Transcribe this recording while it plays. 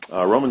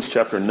Romans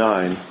chapter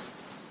 9,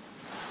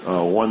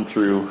 1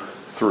 through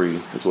 3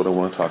 is what I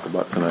want to talk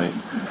about tonight.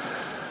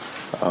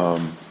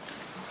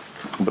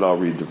 But I'll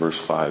read to verse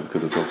 5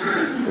 because it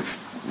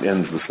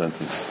ends the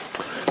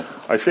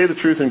sentence. I say the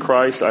truth in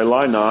Christ, I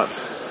lie not.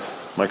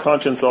 My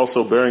conscience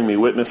also bearing me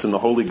witness in the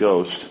Holy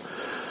Ghost,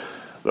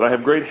 that I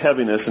have great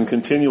heaviness and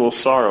continual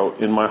sorrow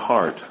in my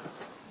heart.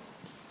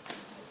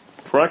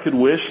 For I could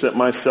wish that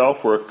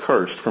myself were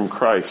accursed from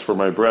Christ for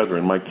my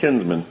brethren, my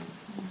kinsmen,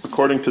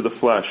 according to the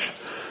flesh,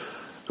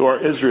 who are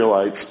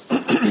Israelites,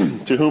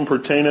 to whom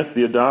pertaineth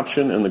the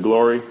adoption and the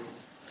glory,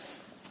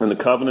 and the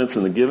covenants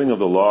and the giving of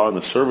the law and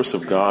the service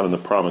of God and the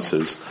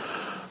promises,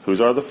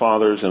 whose are the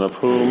fathers, and of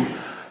whom,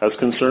 as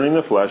concerning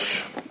the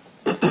flesh,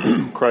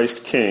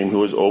 Christ came,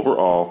 who is over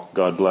all,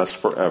 God blessed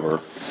forever.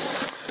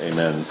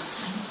 Amen.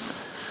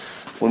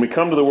 When we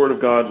come to the Word of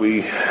God,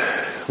 we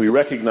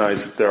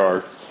recognize that there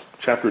are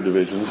chapter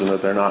divisions and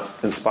that they're not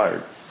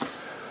inspired.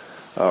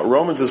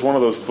 Romans is one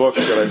of those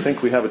books that I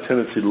think we have a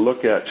tendency to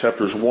look at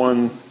chapters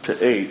 1 to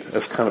 8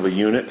 as kind of a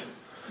unit,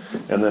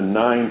 and then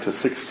 9 to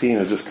 16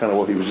 is just kind of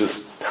what he was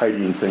just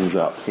tidying things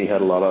up. He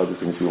had a lot of other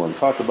things he wanted to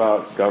talk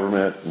about,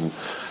 government and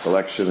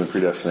election and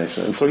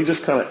predestination, and so he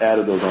just kind of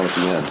added those on at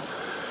the end.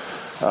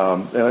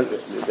 And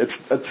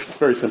it's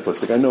very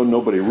simplistic. I know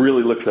nobody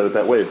really looks at it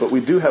that way, but we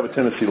do have a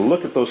tendency to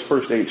look at those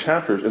first 8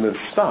 chapters and then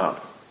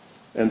stop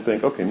and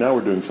think, okay, now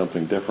we're doing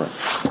something different.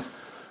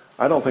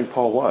 I don't think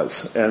Paul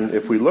was. And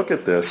if we look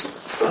at this,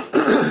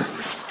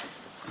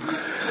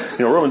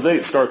 Romans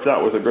 8 starts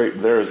out with a great,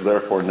 there is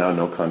therefore now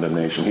no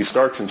condemnation. He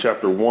starts in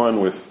chapter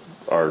 1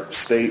 with our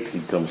state.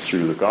 He comes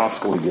through the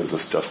gospel. He gives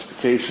us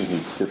justification. He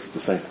gets to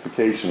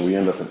sanctification. We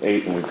end up in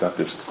 8, and we've got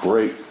this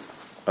great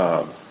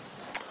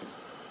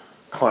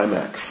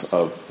climax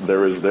of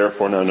there is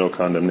therefore now no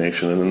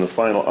condemnation. And then the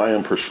final, I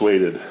am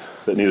persuaded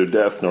that neither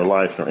death, nor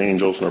life, nor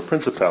angels, nor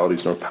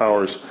principalities, nor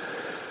powers,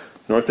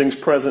 nor things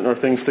present, nor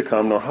things to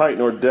come, nor height,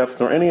 nor depth,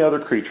 nor any other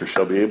creature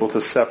shall be able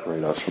to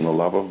separate us from the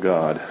love of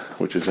God,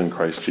 which is in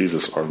Christ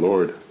Jesus our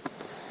Lord.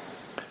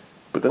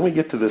 But then we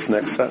get to this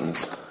next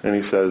sentence, and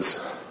he says,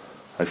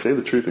 I say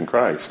the truth in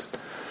Christ,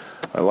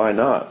 I lie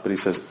not. But he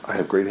says, I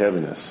have great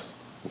heaviness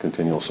and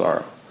continual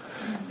sorrow.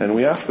 And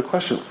we ask the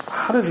question,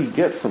 how does he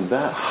get from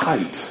that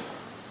height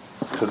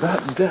to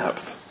that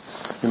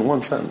depth in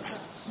one sentence?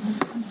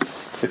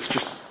 It's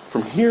just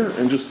from here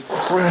and just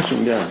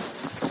crashing down.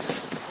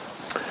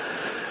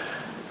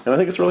 And I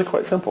think it's really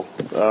quite simple.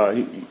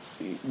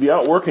 The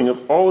outworking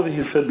of all that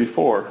he said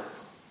before,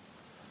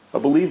 a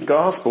believed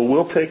gospel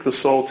will take the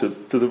soul to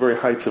the very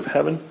heights of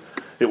heaven.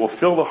 It will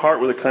fill the heart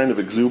with a kind of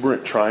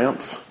exuberant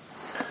triumph,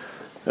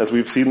 as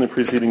we've seen in the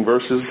preceding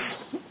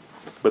verses,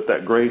 but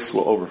that grace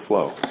will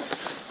overflow.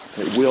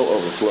 It will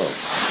overflow.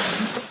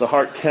 The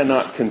heart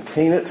cannot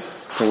contain it,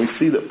 and we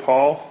see that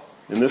Paul,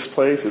 in this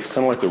place, is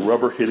kind of like the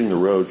rubber hitting the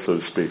road, so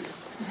to speak.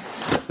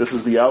 This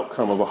is the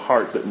outcome of a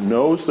heart that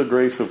knows the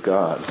grace of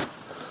God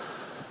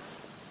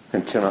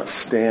and cannot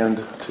stand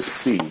to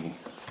see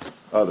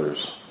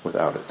others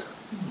without it.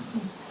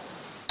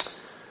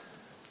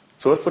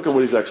 So let's look at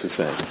what he's actually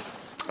saying.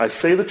 I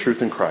say the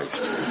truth in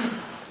Christ.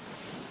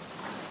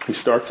 He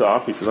starts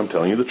off, he says, I'm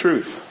telling you the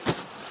truth.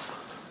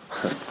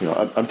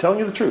 I'm telling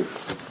you the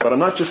truth. But I'm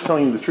not just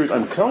telling you the truth.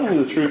 I'm telling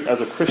you the truth as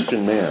a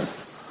Christian man.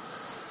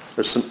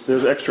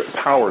 There's extra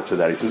power to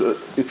that. He says,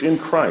 it's in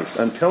Christ.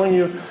 I'm telling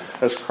you,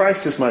 as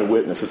Christ is my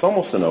witness. It's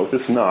almost an oath.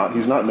 It's not.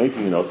 He's not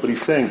making an oath, but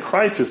he's saying,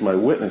 Christ is my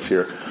witness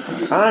here.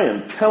 I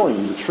am telling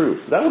you the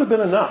truth. That would have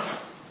been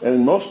enough. And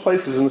in most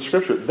places in the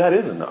Scripture, that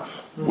is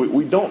enough.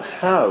 We don't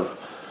have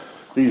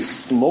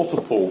these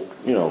multiple,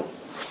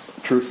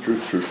 truth.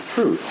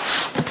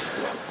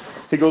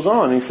 He goes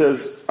on and he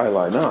says, I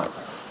lie not.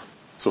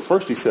 So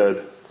first he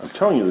said, I'm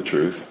telling you the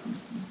truth.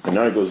 And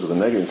now he goes to the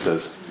negative and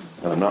says,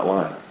 and I'm not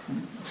lying.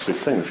 So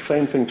he's saying the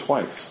same thing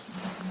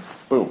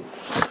twice. Boom.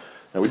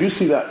 Now we do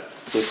see that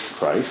with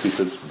Christ. He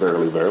says,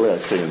 verily, verily, I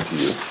say unto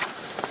you.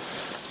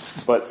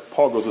 But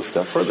Paul goes a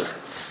step further.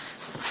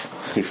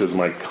 He says,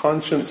 my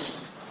conscience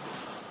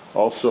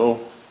also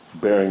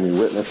bearing me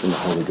witness in the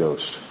Holy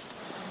Ghost.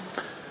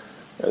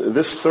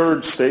 This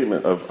third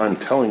statement of I'm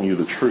telling you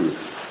the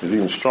truth is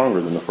even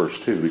stronger than the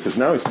first two, because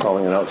now he's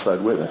calling an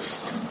outside witness.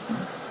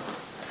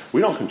 We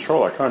don't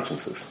control our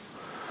consciences.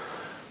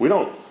 We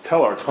don't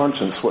tell our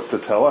conscience what to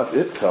tell us.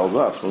 It tells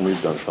us when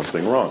we've done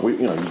something wrong. You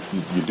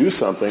do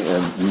something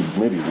and you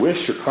maybe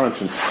wish your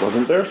conscience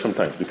wasn't there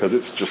sometimes, because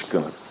it's just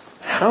going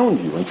to hound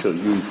you until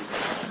you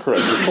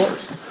correct your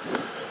course.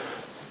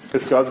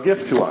 It's God's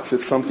gift to us.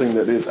 It's something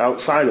that is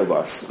outside of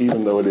us,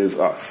 even though it is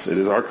us. It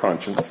is our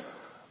conscience.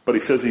 But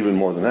he says even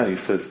more than that. He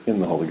says, in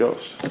the Holy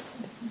Ghost.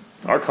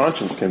 Our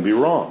conscience can be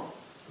wrong.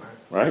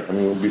 Right?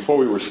 Before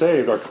we were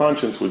saved, our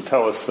conscience would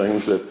tell us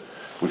things that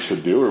we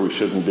should do or we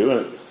shouldn't do,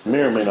 and it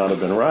may or may not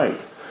have been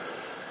right.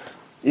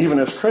 Even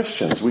as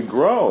Christians, we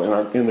grow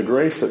in the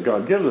grace that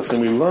God gives us, and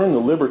we learn the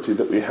liberty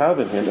that we have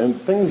in Him, and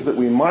things that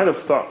we might have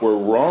thought were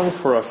wrong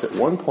for us at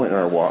one point in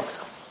our walk,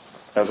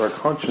 as our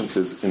conscience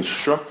is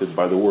instructed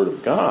by the Word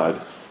of God,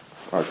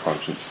 our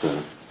conscience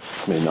then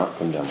may not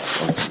condemn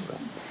us on something.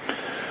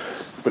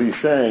 But he's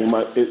saying,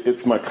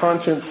 it's my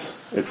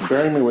conscience, it's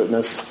bearing me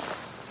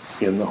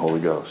witness in the Holy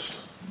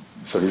Ghost.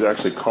 So he's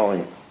actually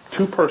calling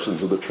two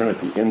persons of the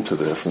Trinity into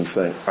this and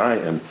saying, I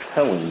am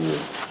telling you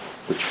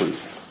the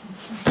truth.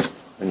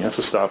 And you have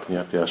to stop and you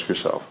have to ask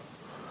yourself,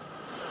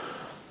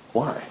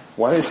 why?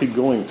 Why is he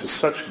going to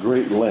such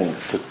great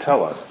lengths to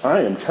tell us,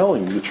 I am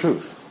telling you the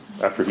truth?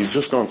 After he's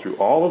just gone through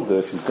all of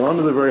this, he's gone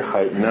to the very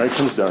height, and now he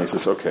comes down and he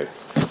says, okay,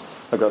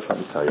 I've got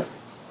something to tell you.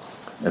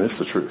 And it's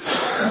the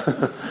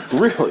truth.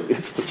 Really,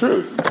 it's the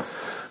truth.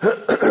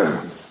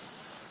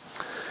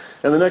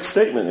 And the next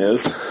statement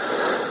is,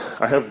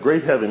 I have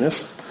great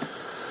heaviness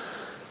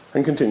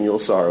and continual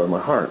sorrow in my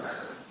heart.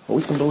 Well,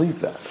 we can believe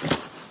that.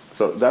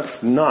 So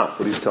that's not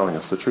what he's telling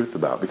us the truth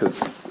about,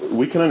 because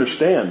we can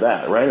understand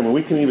that, right? I mean,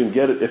 we can even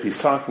get it if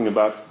he's talking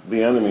about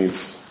the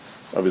enemies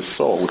of his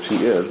soul, which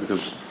he is,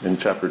 because in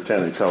chapter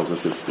 10 he tells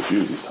us it's the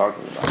Jews he's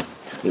talking about.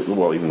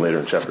 Well, even later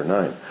in chapter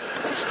 9.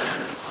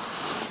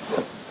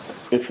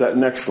 It's that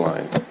next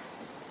line.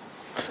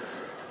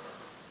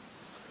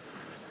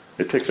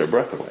 It takes our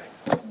breath away.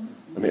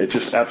 I mean, it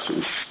just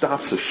absolutely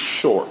stops us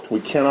short. We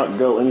cannot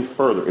go any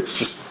further. It's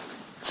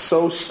just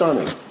so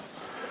stunning.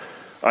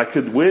 I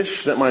could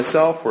wish that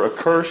myself were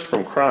accursed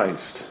from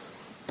Christ.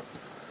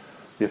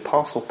 The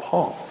Apostle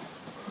Paul.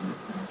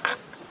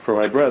 For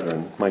my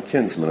brethren, my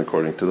kinsmen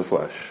according to the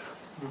flesh.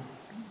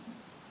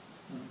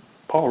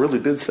 Paul really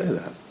did say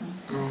that.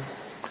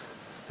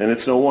 And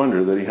it's no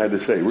wonder that he had to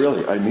say,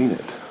 really, I mean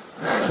it.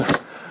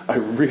 I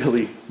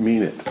really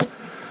mean it.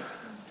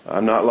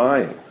 I'm not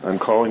lying. I'm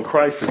calling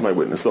Christ as my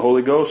witness. The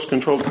Holy Ghost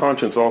controlled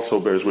conscience also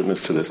bears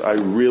witness to this. I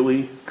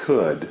really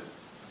could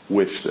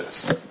wish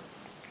this.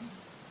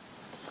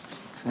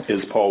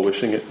 Is Paul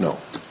wishing it? No.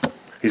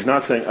 He's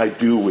not saying, I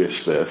do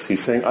wish this.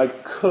 He's saying, I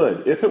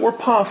could. If it were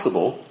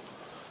possible,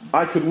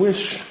 I could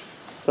wish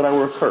that I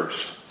were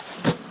accursed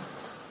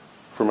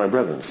for my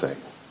brethren's sake.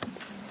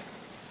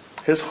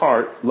 His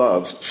heart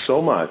loves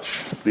so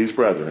much these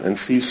brethren and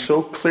sees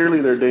so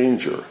clearly their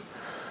danger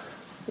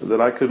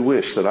that I could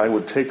wish that I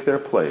would take their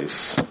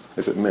place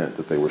if it meant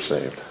that they were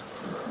saved.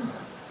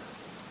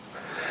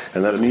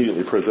 And that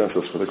immediately presents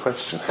us with a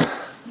question.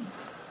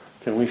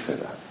 Can we say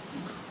that?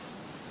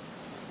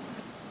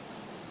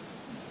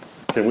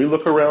 Can we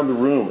look around the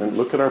room and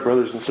look at our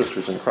brothers and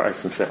sisters in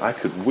Christ and say, I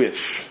could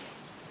wish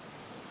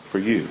for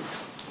you?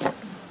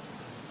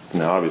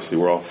 Now, obviously,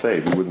 we're all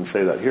saved. We wouldn't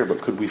say that here,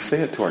 but could we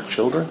say it to our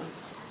children?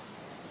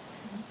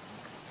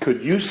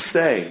 Could you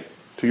say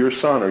to your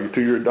son or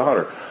to your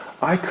daughter,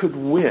 I could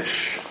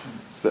wish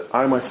that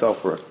I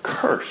myself were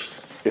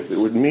accursed if it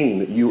would mean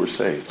that you were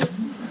saved?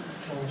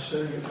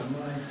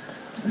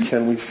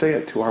 Can we say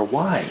it to our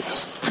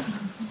wives?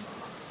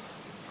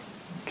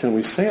 Can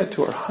we say it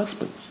to our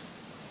husbands?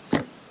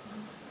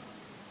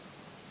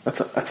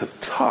 That's a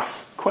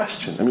tough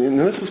question. I mean, and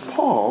this is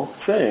Paul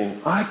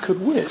saying, I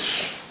could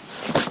wish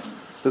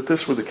that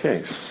this were the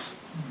case.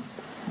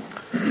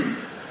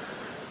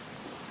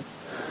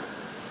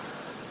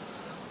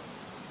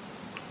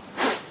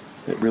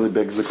 It really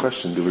begs the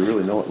question, do we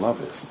really know what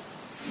love is?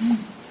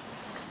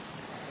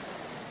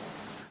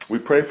 We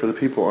pray for the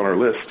people on our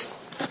list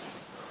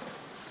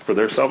for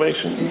their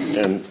salvation,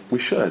 and we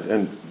should.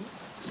 And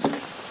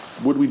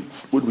would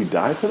we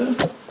die for them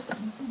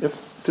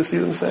to see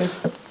them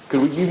saved?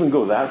 Could we even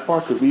go that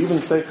far? Could we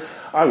even say,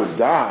 I would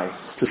die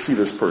to see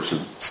this person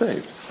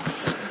saved?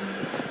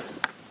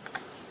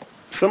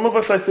 Some of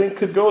us, I think,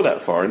 could go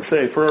that far and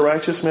say, for a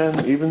righteous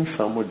man, even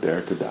some would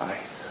dare to die.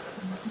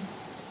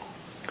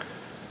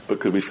 But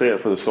could we say it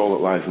for the soul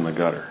that lies in the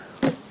gutter?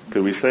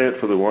 Could we say it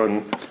for the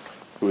one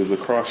who is the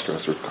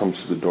cross-dresser,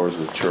 comes to the doors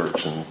of the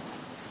church and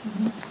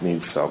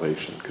needs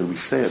salvation? Could we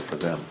say it for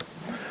them?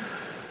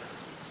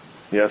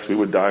 Yes, we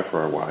would die for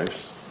our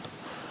wives.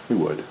 We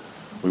would.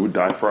 We would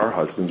die for our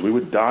husbands. We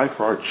would die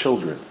for our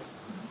children.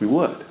 We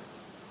would.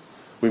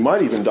 We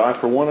might even die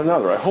for one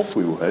another. I hope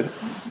we would.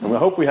 And I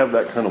hope we have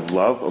that kind of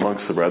love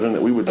amongst the brethren,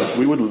 that we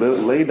would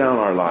lay down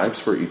our lives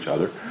for each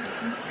other.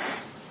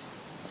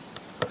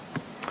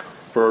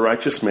 For a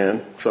righteous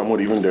man, some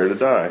would even dare to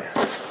die.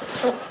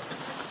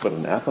 But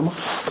anathema?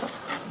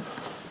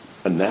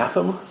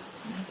 Anathema?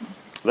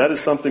 That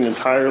is something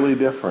entirely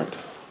different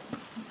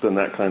than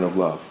that kind of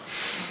love.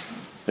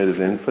 It is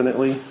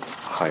infinitely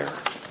higher.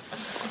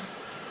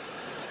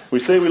 We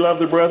say we love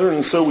the brethren,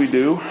 and so we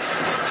do.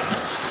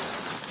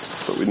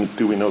 But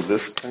do we know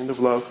this kind of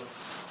love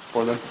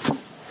for them?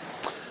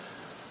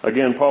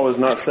 Again, Paul is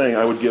not saying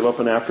I would give up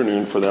an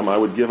afternoon for them. I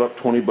would give up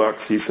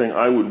 $20. He's saying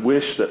I would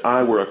wish that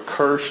I were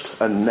accursed,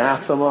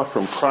 anathema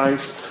from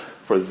Christ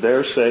for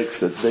their sakes,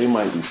 that they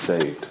might be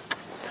saved.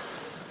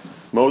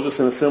 Moses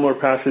in a similar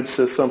passage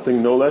says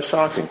something no less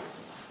shocking.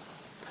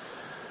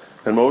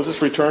 And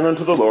Moses returned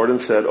unto the Lord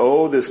and said,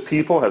 Oh, this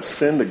people have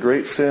sinned a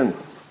great sin,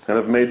 and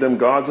have made them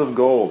gods of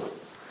gold.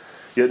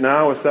 Yet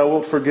now, if thou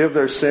wilt forgive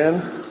their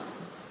sin,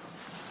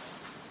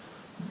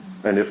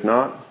 and if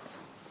not,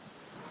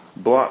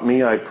 blot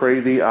me, I pray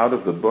thee, out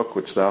of the book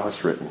which thou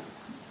hast written.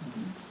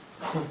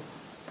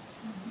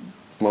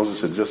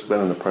 Moses had just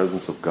been in the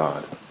presence of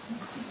God.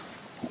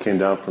 He came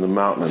down from the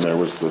mountain, and there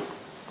was the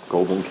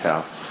golden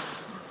calf.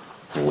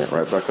 He went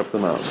right back up the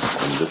mountain,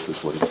 and this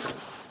is what he said.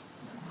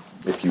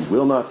 If you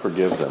will not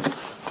forgive them,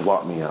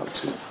 blot me out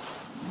too.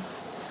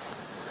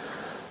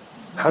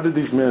 How did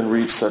these men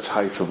reach such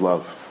heights of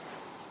love?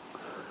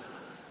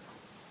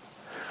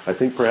 I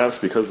think perhaps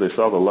because they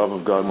saw the love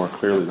of God more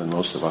clearly than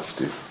most of us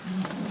do.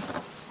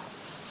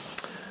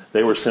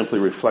 They were simply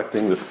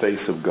reflecting the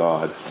face of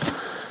God.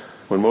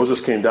 When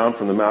Moses came down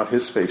from the mount,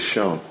 his face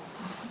shone.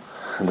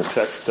 And the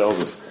text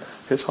tells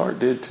us his heart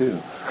did too.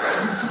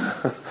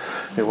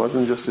 It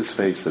wasn't just his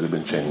face that had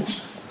been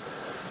changed.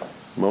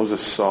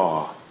 Moses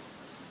saw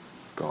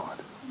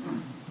God.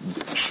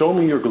 Show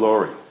me your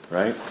glory,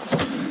 right?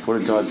 What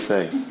did God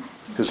say?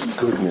 His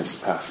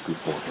goodness passed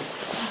before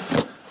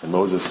him. And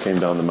Moses came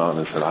down the mountain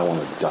and said, I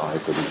want to die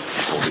for these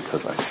people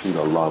because I see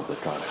the love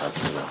that God has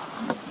for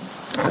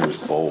them. And he was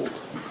bold.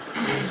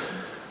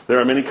 There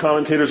are many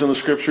commentators on the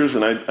scriptures,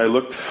 and I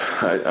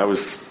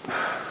was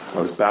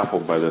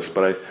baffled by this,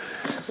 but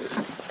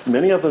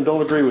many of them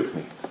don't agree with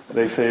me.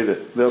 They say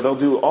that they'll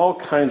do all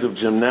kinds of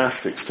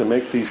gymnastics to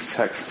make these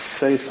texts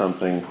say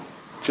something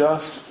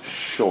just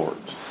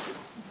short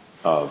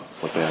of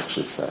what they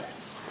actually say.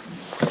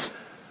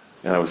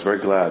 And I was very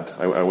glad.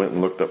 I went and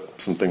looked up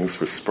some things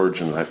for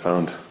Spurgeon, and I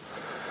found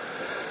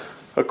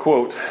a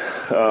quote.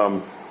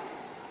 I'll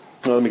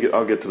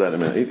get to that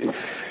in a minute.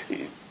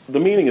 The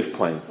meaning is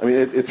plain. I mean,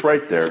 it's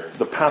right there.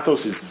 The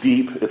pathos is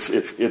deep.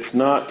 It's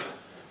not.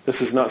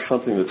 This is not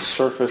something that's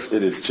surface.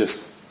 It is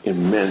just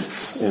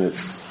immense in its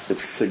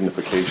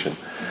signification.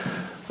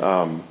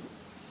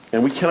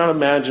 And we cannot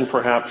imagine,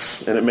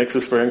 perhaps, and it makes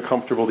us very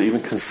uncomfortable to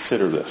even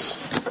consider this.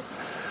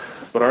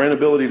 But our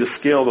inability to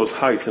scale those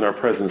heights in our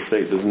present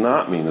state does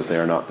not mean that they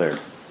are not there.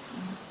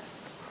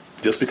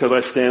 Just because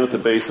I stand at the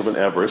base of an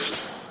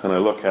Everest and I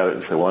look at it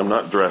and say, well, I'm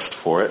not dressed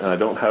for it, and I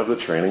don't have the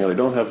training, and I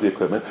don't have the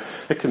equipment,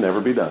 it can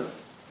never be done.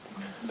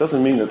 It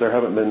doesn't mean that there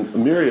haven't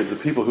been myriads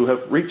of people who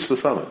have reached the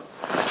summit.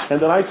 And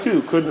that I,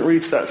 too, couldn't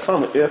reach that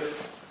summit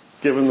if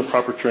given the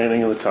proper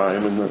training and the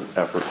time and the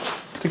effort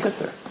to get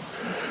there.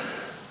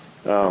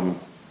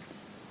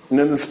 And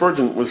then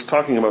Spurgeon was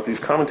talking about these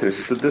commentators.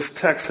 He said, this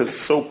text has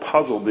so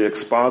puzzled the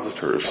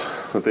expositors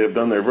that they have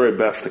done their very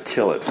best to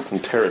kill it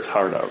and tear its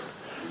heart out,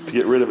 to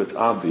get rid of its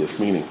obvious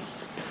meaning.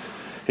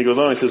 He goes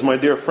on, he says, my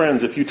dear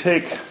friends, if you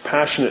take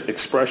passionate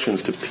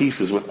expressions to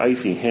pieces with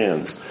icy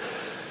hands,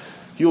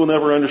 you will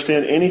never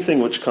understand anything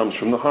which comes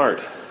from the heart.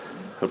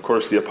 Of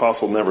course, the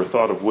apostle never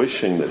thought of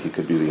wishing that he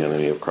could be the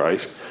enemy of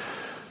Christ,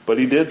 but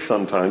he did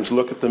sometimes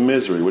look at the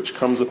misery which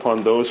comes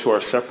upon those who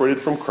are separated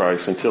from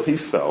Christ until he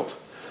felt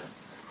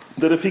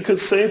that if he could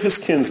save his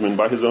kinsmen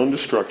by his own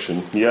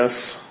destruction,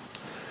 yes,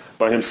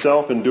 by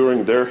himself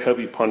enduring their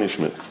heavy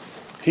punishment,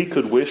 he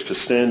could wish to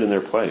stand in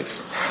their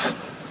place.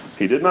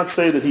 He did not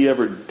say that he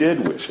ever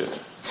did wish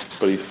it,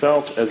 but he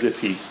felt as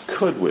if he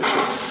could wish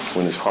it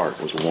when his heart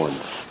was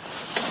warmed.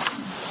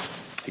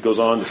 He goes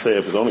on to say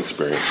of his own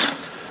experience,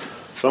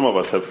 some of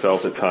us have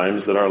felt at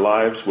times that our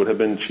lives would have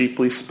been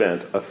cheaply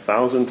spent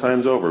 1,000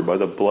 times over by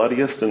the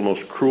bloodiest and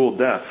most cruel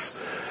deaths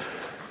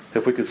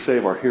if we could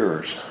save our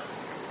hearers.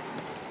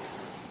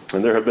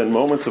 And there have been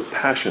moments of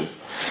passion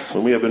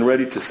when we have been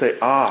ready to say,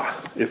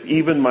 if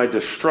even my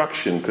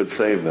destruction could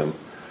save them,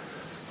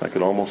 I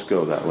could almost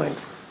go that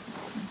length.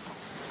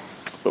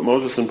 But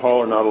Moses and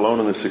Paul are not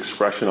alone in this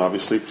expression,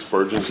 obviously.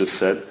 Spurgeon just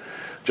said.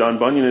 John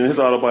Bunyan, in his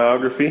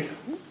autobiography,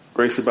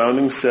 Grace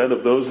Abounding, said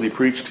of those that he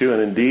preached to,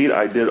 and indeed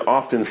I did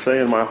often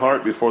say in my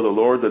heart before the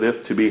Lord that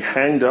if to be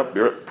hanged up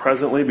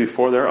presently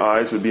before their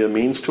eyes would be a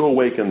means to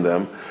awaken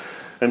them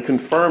and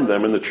confirm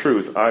them in the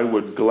truth, I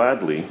would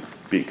gladly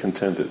be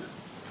contented.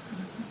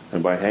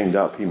 And by hanged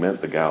up, he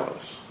meant the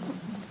gallows.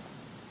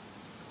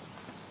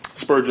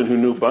 Spurgeon, who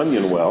knew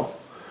Bunyan well,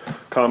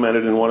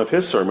 commented in one of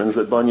his sermons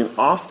that Bunyan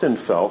often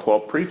felt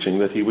while preaching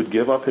that he would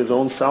give up his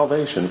own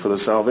salvation for the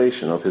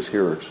salvation of his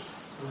hearers.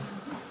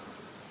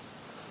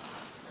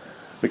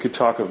 We could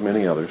talk of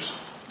many others.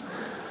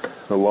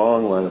 A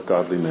long line of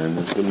godly men,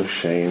 the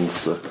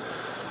M'Shanes,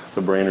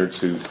 the Brainards,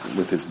 who,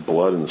 with his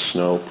blood in the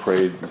snow,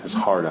 prayed his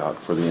heart out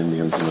for the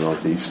Indians in the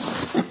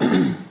Northeast.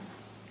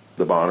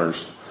 The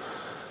Bonners.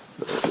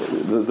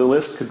 The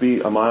list could be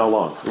a mile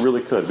long. It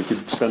really could. We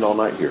could spend all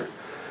night here.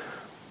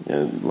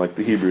 And like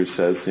the Hebrews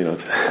says,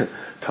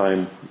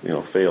 time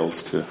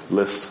fails to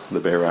list the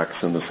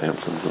Baraks and the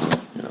Samsons,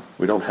 and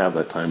we don't have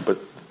that time. But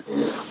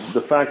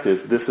the fact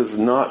is, this is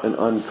not an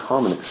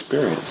uncommon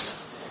experience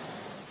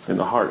in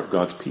the heart of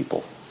God's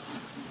people.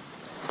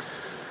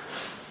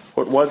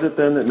 What was it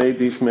then that made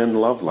these men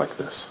love like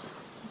this?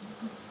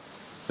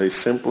 They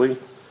simply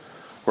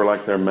were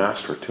like their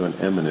master to an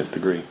eminent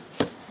degree.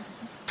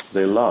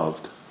 They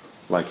loved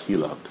like he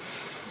loved.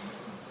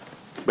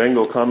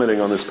 Bengel,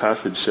 commenting on this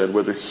passage, said,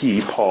 whether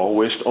he, Paul,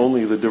 wished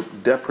only the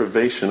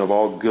deprivation of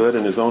all good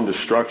and his own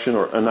destruction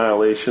or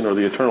annihilation or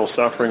the eternal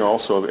suffering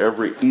also of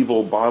every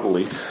evil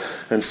bodily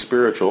and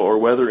spiritual, or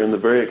whether in the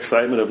very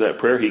excitement of that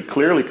prayer he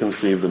clearly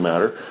conceived the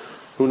matter,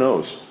 who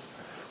knows?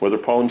 Whether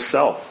Paul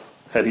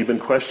himself, had he been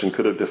questioned,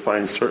 could have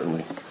defined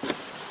certainly.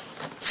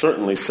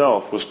 Certainly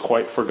self was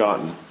quite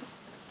forgotten.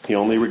 He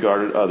only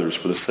regarded others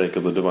for the sake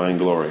of the divine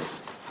glory.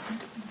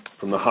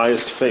 From the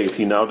highest faith,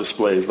 he now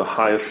displays the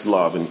highest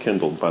love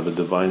enkindled by the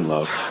divine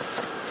love.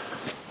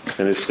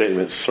 In his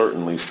statement,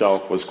 certainly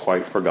self was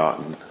quite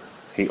forgotten.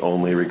 He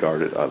only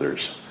regarded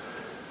others.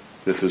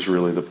 This is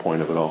really the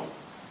point of it all.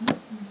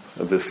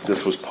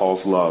 This was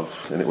Paul's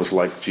love, and it was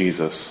like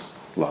Jesus'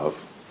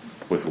 love,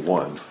 with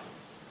one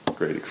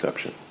great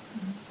exception.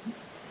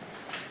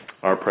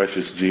 Our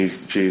precious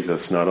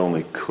Jesus not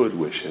only could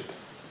wish it,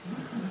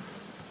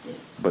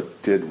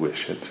 but did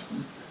wish it,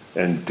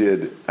 and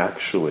did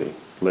actually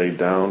lay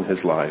down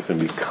his life and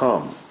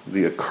become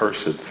the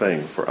accursed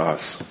thing for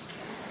us.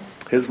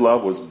 His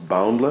love was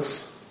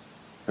boundless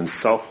and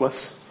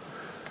selfless,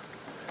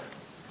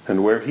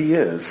 and where he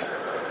is,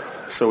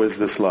 so is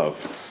this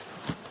love.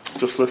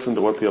 Just listen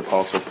to what the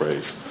apostle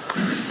prays.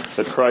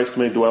 That Christ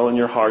may dwell in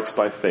your hearts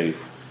by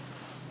faith,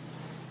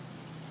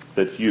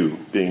 that you,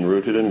 being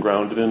rooted and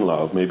grounded in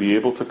love, may be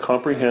able to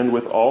comprehend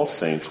with all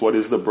saints what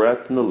is the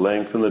breadth and the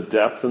length and the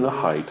depth and the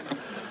height,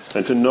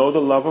 and to know the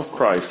love of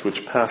Christ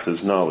which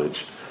passes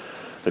knowledge,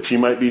 that ye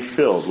might be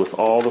filled with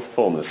all the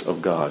fullness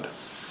of God.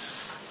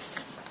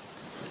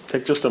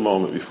 Take just a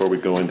moment before we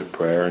go into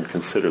prayer and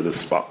consider this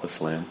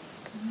spotless Lamb.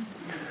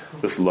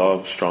 This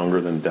love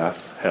stronger than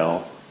death,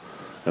 hell,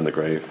 and the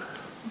grave.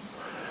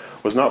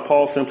 Was not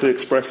Paul simply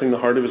expressing the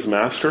heart of his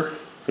master,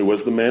 who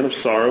was the man of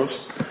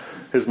sorrows?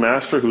 His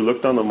master who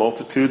looked on the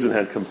multitudes and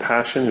had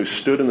compassion, who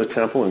stood in the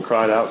temple and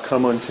cried out,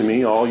 "Come unto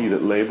me, all ye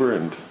that labor,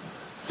 and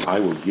I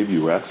will give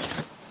you rest."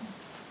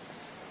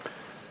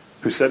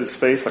 Who set his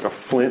face like a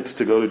flint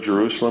to go to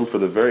Jerusalem for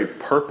the very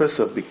purpose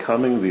of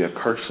becoming the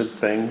accursed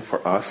thing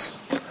for us.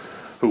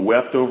 Who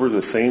wept over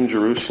the same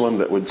Jerusalem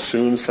that would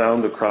soon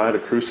sound the cry to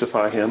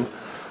crucify him.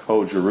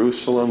 "Oh,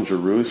 Jerusalem,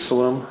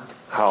 Jerusalem,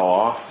 how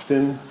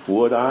often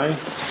would I,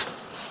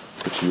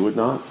 but you would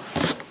not."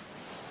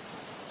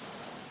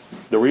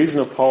 The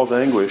reason of Paul's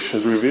anguish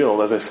is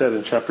revealed, as I said,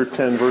 in chapter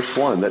 10, verse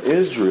 1, that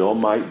Israel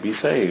might be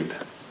saved.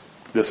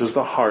 This is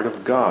the heart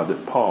of God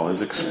that Paul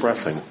is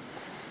expressing.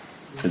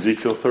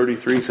 Ezekiel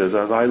 33 says,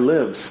 "As I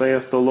live,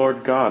 saith the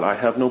Lord God, I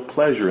have no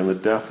pleasure in the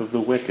death of the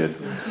wicked,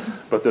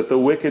 but that the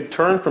wicked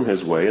turn from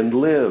his way and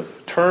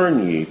live.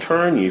 Turn ye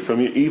from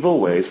your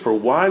evil ways, for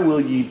why will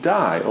ye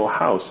die, O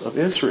house of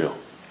Israel?"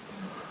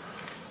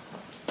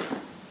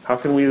 How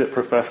can we that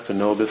profess to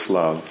know this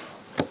love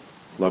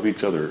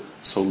each other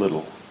so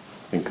little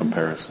in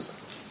comparison?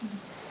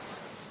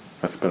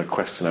 That's been a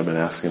question I've been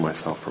asking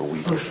myself for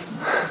weeks.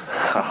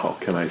 How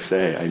can I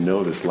say I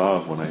know this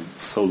love when I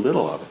so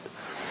little of it?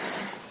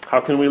 How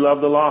can we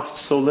love the lost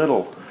so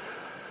little?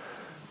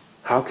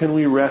 How can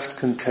we rest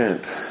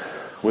content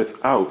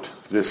without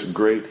this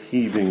great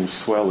heaving,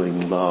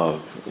 swelling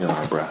love in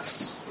our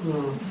breasts?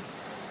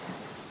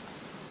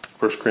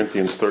 1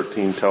 Corinthians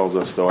 13 tells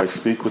us, "Though I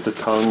speak with the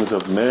tongues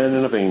of men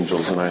and of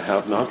angels, and I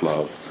have not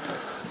love,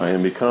 I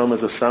am become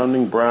as a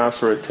sounding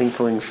brass or a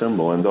tinkling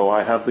cymbal. And though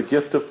I have the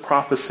gift of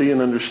prophecy and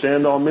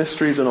understand all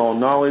mysteries and all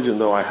knowledge, and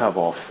though I have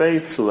all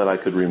faith so that I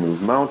could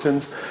remove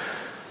mountains,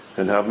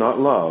 and have not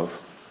love,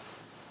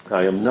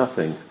 I am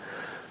nothing.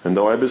 And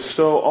though I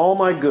bestow all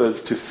my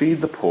goods to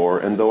feed the poor,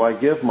 and though I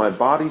give my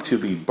body to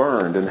be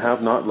burned and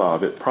have not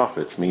love, it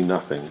profits me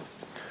nothing."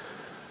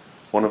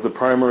 One of the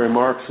primary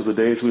marks of the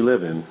days we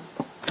live in,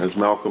 as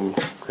Malcolm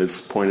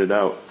has pointed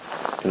out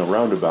in a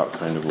roundabout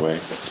kind of way,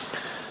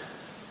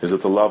 is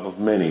that the love of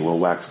many will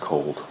wax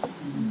cold.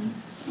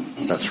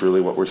 That's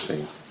really what we're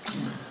seeing.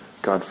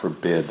 God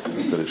forbid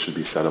that it should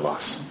be said of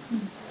us.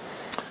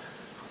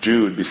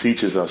 Jude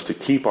beseeches us to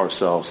keep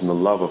ourselves in the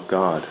love of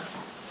God.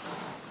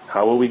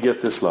 How will we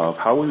get this love?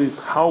 How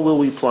will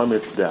we plumb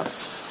its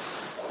depths?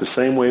 The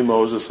same way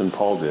Moses and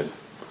Paul did,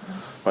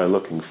 by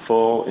looking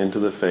full into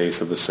the face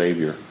of the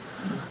Savior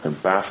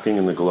and basking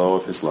in the glow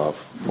of his love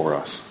for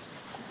us.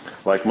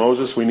 Like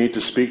Moses, we need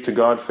to speak to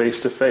God face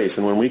to face,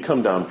 and when we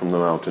come down from the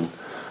mountain,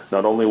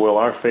 not only will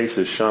our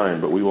faces shine,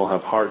 but we will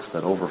have hearts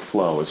that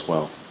overflow as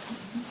well.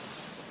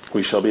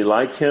 We shall be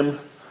like him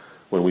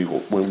when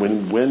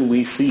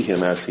we see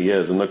him as he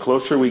is, and the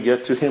closer we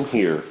get to him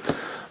here,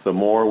 the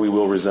more we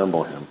will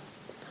resemble him.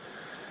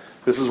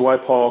 This is why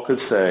Paul could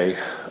say,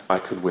 "I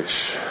could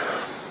wish."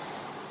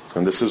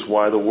 And this is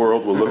why the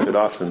world will look at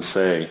us and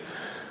say,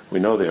 "We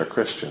know they are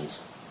Christians.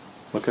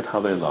 Look at how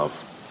they love.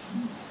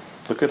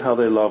 Look at how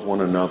they love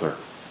one another.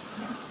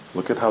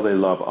 Look at how they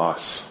love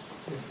us."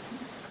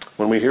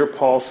 When we hear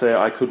Paul say,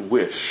 "I could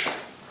wish,"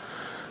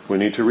 we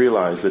need to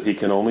realize that he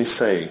can only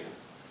say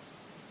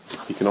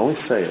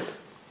it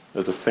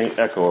as a faint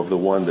echo of the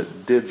one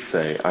that did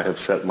say, "I have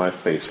set my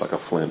face like a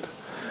flint."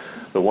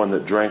 The one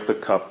that drank the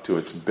cup to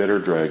its bitter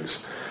dregs,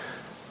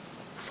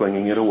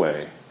 flinging it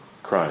away,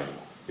 crying,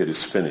 "It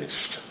is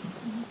finished,"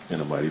 in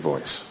a mighty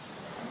voice.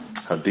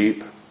 How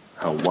deep,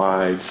 how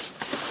wide,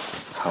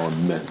 how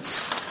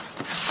immense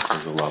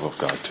is the love of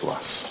God to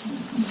us.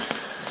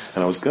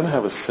 And I was going to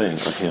have us sing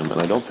a hymn, and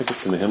I don't think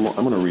it's in the hymn.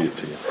 I'm going to read it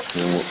to you,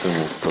 and then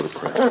we'll go to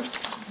prayer.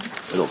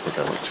 I don't think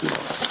I went too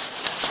long.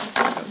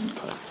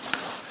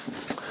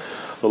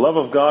 The love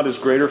of God is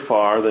greater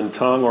far than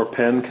tongue or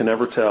pen can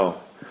ever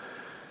tell.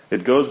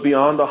 It goes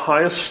beyond the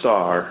highest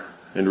star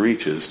and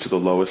reaches to the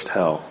lowest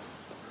hell.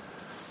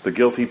 The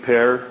guilty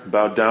pair,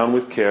 bowed down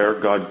with care,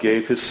 God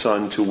gave his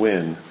Son to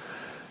win.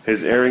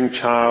 His erring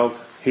child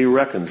he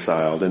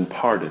reconciled and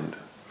pardoned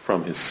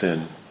from his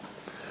sin.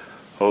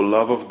 O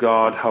love of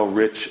God, how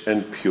rich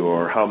and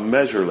pure, how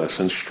measureless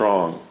and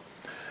strong.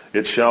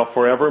 It shall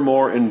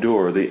forevermore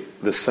endure,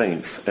 the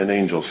saints' and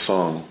angels'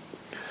 song.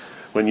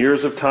 When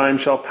years of time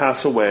shall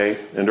pass away,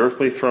 and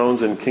earthly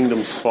thrones and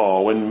kingdoms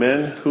fall, when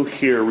men who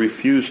hear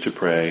refuse to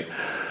pray,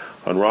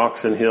 on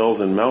rocks and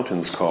hills and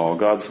mountains call,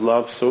 God's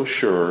love so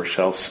sure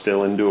shall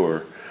still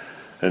endure,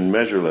 and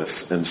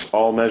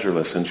all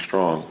measureless and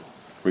strong,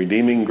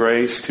 redeeming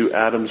grace to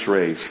Adam's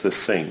race, the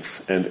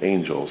saints' and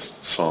angels'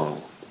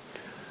 song.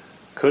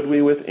 Could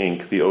we with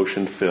ink the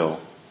ocean fill,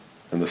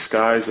 and the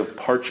skies of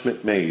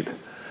parchment made,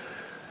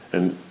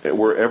 and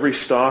were every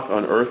stalk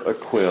on earth a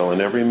quill, and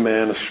every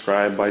man a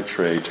scribe by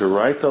trade, to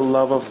write the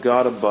love of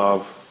God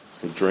above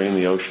would drain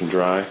the ocean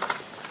dry,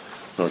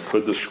 nor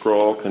could the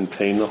scroll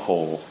contain the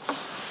whole,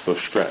 though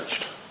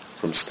stretched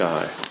from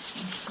sky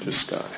to sky.